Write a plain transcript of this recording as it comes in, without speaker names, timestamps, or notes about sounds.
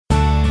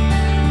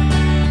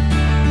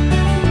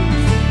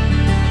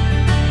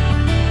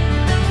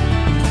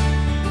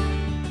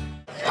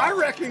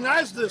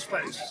recognize this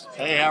face.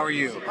 Hey, how are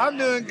you? I'm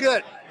doing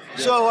good.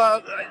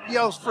 So,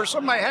 for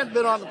somebody who hadn't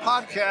been on the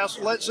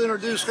podcast, let's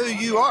introduce who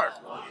you are.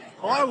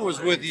 Well, I was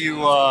with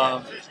you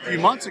a few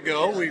months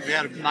ago. We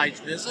had a nice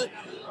visit.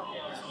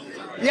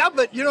 Yeah,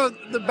 but,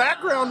 the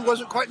background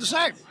wasn't quite the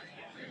same.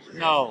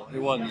 No, it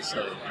wasn't the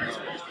same.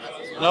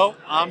 No,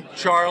 I'm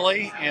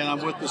Charlie, and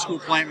I'm with the school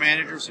plant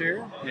managers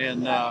here.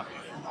 And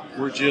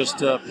we're just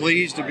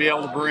pleased to be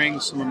able to bring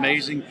some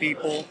amazing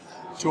people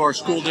to our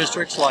school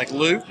districts like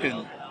Luke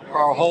and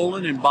Carl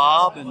Holden and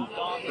Bob, and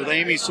with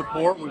Amy's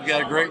support, we've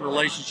got a great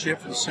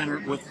relationship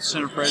with the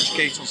Center for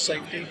Educational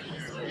Safety,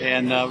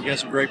 and we've got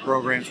some great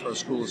programs for our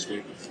school this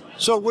week.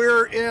 So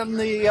we're in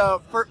the,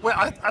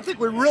 I think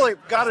we really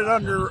got it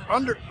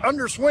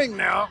under swing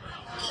now.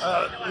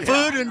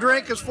 Food and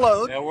drink has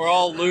flowed. Yeah, we're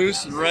all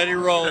loose and ready to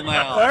roll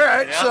now. All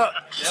right, yeah.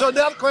 So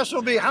now the question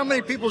will be, how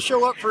many people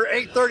show up for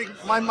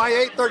 8:30 my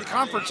 8:30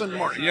 conference in the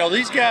morning?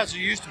 These guys are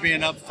used to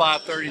being up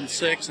 5:30 and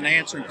 6 and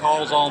answering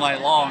calls all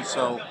night long,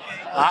 so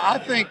I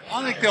think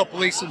they'll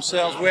police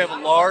themselves. We have a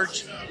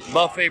large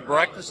buffet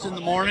breakfast in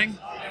the morning,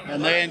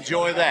 and they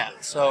enjoy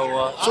that.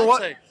 So I'd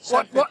say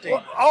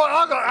 7:15.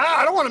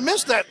 I don't want to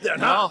miss that then,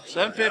 huh? No,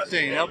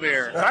 7:15. They'll be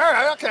here. All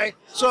right, okay.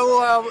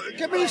 So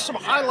give me some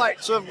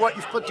highlights of what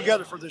you've put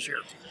together for this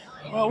year.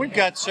 Well, we've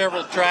got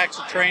several tracks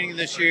of training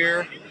this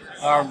year.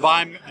 Our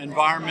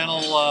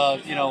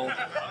environmental,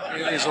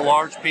 is a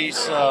large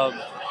piece. We've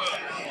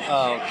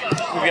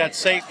got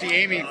safety.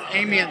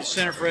 Amy and the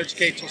Center for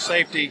Educational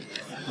Safety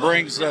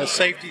brings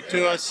safety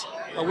to us.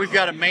 We've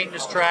got a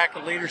maintenance track, a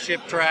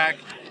leadership track,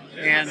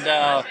 and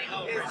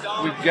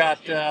we've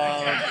got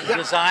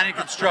design and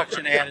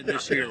construction added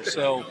this year.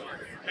 So,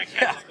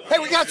 yeah. Hey,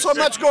 we got so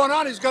much going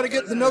on, he's got to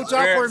get the notes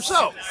out for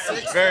himself.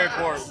 It's very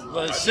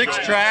important. 6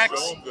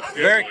 tracks,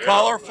 very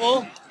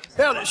colorful.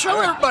 Yeah, show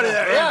everybody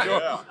that,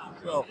 yeah.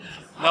 So,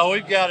 no,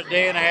 we've got a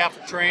day and a half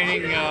of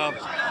training.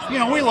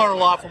 We learn a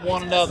lot from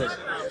one another.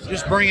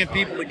 Just bringing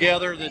people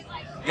together that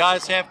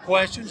guys have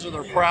questions or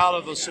they're proud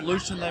of a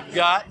solution they've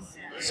got.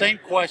 Same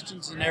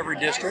questions in every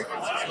district.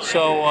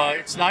 So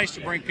it's nice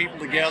to bring people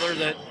together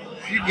that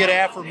you get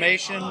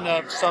affirmation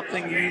of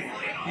something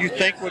you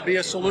think would be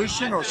a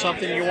solution or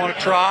something you want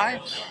to try.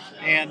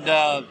 And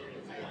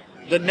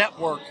the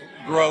network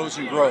grows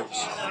and grows.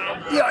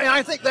 Yeah, and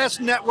I think that's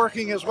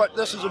networking is what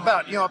this is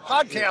about. A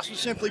podcast is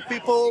simply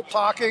people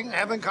talking,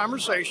 having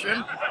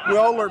conversation. We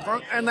all learn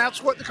from it, and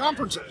that's what the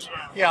conference is.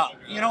 Yeah,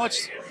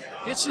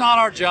 it's not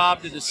our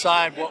job to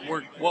decide what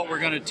we're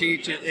going to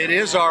teach. It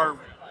is our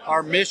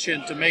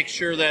mission to make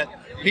sure that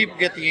people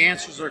get the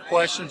answers to their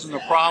questions and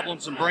their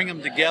problems and bring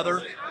them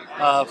together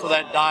for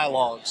that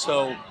dialogue.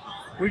 So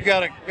we've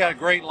got a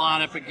great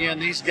lineup. Again,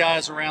 these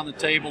guys around the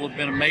table have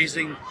been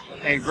amazing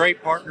and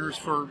great partners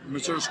for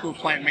Missouri School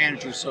Plant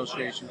Managers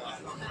Association.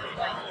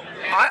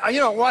 You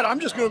know what? I'm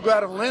just going to go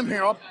out on a limb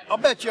here. I'll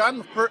bet you I'm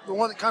the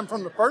one that come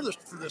from the furthest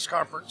for this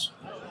conference.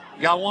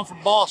 Got one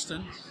from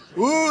Boston.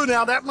 Ooh,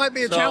 now that might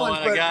be a challenge.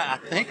 But I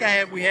think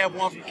we have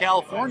one from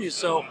California.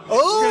 So we're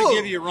going to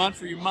give you a run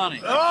for your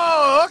money.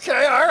 Oh,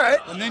 okay, all right.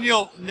 And then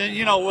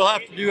we'll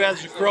have to do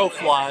as the crow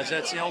flies.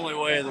 That's the only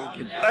way that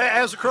we can.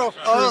 As the crow.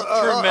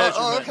 True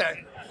measurement.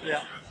 Okay.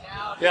 Yeah.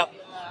 Yep.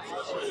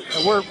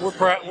 And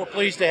we're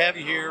pleased to have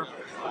you here,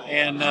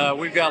 and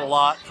we've got a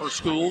lot for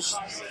schools.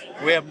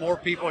 We have more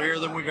people here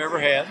than we've ever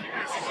had.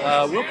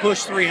 We'll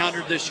push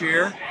 300 this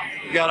year.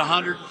 We've got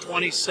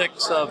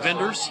 126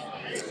 vendors,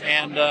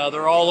 and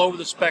they're all over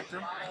the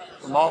spectrum.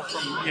 From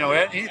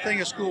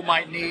anything a school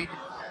might need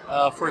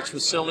for its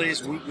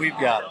facilities, we've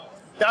got it.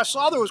 Yeah, I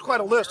saw there was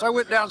quite a list. I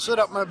went down and set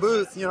up my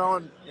booth,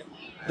 and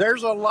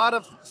there's a lot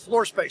of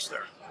floor space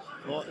there.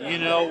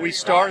 Well, we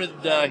started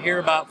here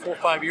about 4 or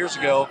 5 years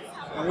ago,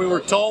 and we were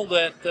told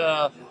that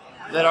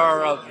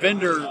our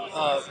vendor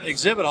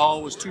exhibit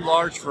hall was too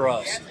large for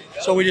us,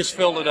 so we just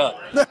filled it up.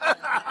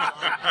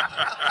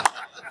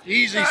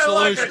 Easy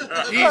solution,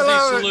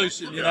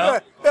 Yeah,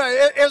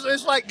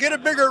 it's like get a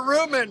bigger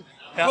room and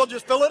we'll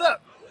just fill it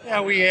up.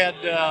 Yeah, we had,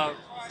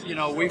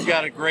 we've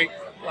got a great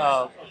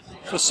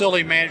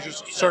facility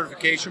managers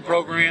certification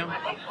program.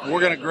 We're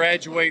going to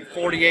graduate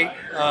 48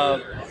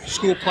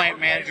 school plant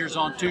managers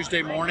on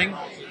Tuesday morning,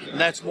 and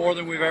that's more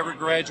than we've ever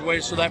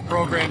graduated, so that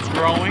program's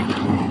growing.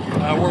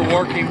 We're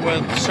working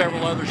with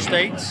several other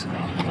states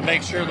to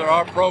make sure that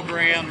our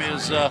program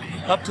is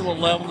up to the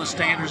level and the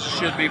standards it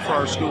should be for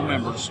our school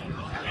members.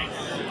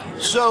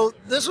 So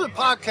this is a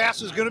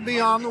podcast is going to be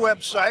on the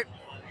website.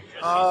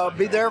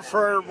 Be there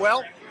for,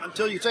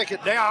 until you take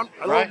it down.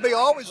 Right. It'll be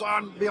always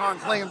on Beyond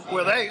Clean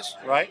with Ace.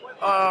 Right.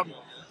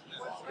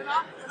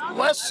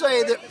 Let's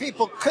say that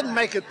people couldn't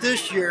make it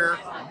this year.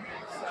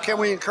 Can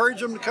we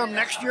encourage them to come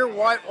next year?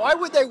 Why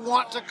would they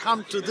want to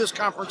come to this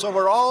conference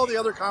over all the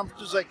other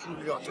conferences they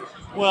can go to?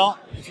 Well,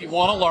 if you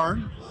want to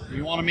learn,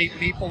 you want to meet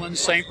people in the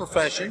same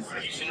profession,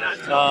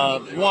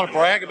 you want to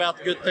brag about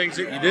the good things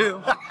that you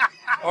do,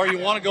 or you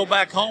want to go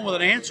back home with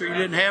an answer you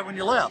didn't have when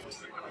you left.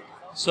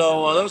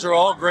 So those are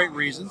all great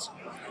reasons.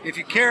 If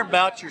you care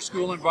about your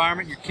school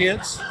environment, your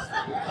kids,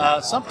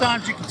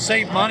 sometimes you can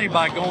save money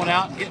by going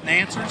out and getting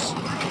answers.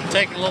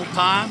 taking a little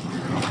time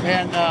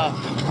and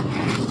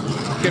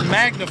can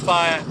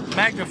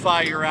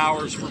magnify your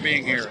hours for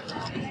being here.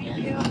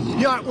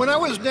 Yeah, when I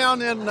was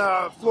down in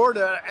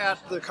Florida at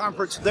the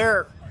conference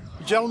there,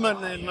 a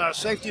gentleman in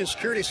safety and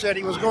security said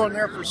he was going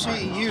there for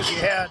CEUs. He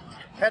had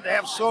to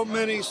have so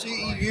many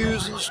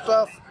CEUs and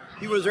stuff.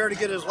 He was there to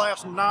get his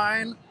last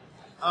 9.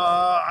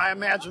 I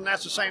imagine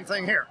that's the same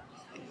thing here.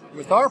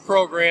 With our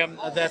program,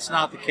 that's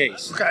not the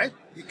case. Okay.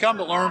 You come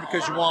to learn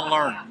because you want to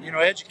learn. You know,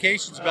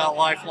 education's about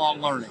lifelong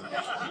learning.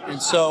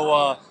 And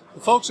so the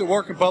folks that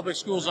work in public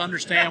schools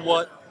understand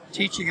what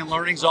teaching and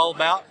learning is all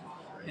about.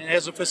 And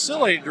as a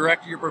facility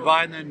director, you're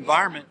providing the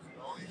environment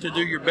to do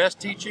your best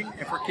teaching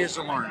and for kids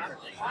to learn.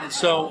 And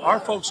so our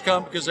folks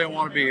come because they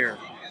want to be here.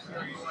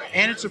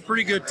 And it's a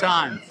pretty good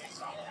time.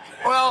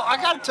 Well, I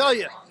got to tell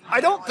you,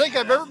 I don't think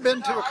I've ever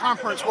been to a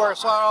conference where I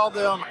saw all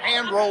them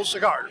hand-rolled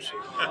cigars.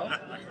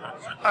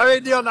 I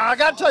mean, you know, now I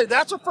got to tell you,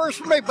 that's a first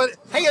for me. But,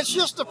 hey, it's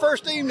just the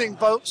first evening,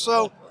 folks,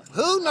 so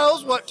who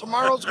knows what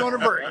tomorrow's going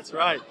to bring. That's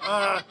right.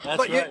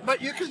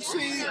 But you can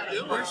see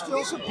there's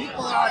still some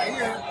people out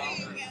here.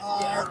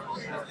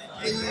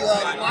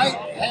 The light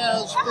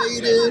has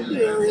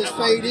faded, or is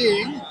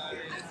fading.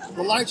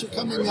 The lights are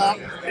coming up.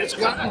 It's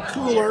gotten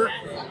cooler.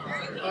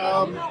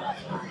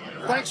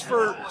 Thanks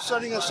for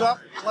setting us up,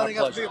 letting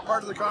us be a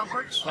part of the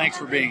conference. Thanks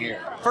for being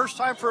here. First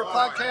time for a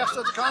podcast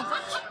at the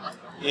conference?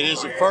 It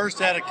is the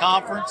first at a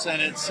conference,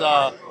 and it's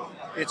a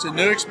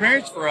new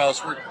experience for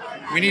us.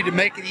 We need to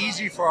make it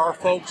easy for our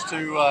folks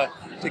to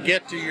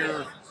get to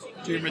your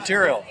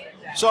material.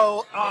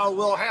 So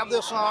we'll have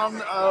this on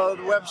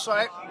the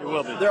website. It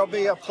will be. There'll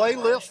be a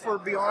playlist for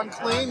Beyond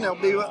Clean. There'll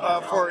be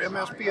for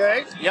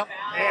MSPA. Yep.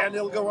 And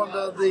it'll go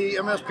onto the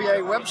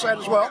MSPA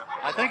website as well.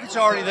 I think it's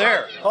already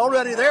there.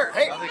 Already there.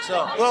 Hey, I think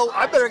so. Well,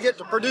 I better get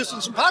to producing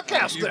some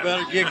podcasts You then.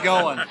 better get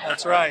going.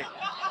 That's right.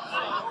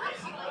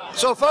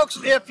 So, folks,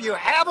 if you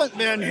haven't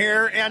been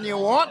here and you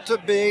want to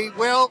be,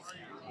 well,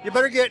 you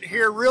better get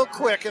here real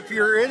quick. If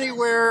you're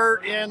anywhere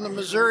in the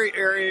Missouri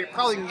area, you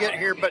probably can get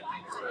here, but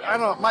I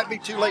don't know, it might be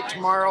too late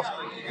tomorrow.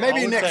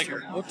 Maybe next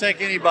year. We'll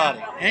take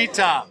anybody,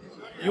 anytime.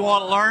 You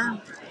want to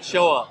learn,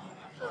 show up.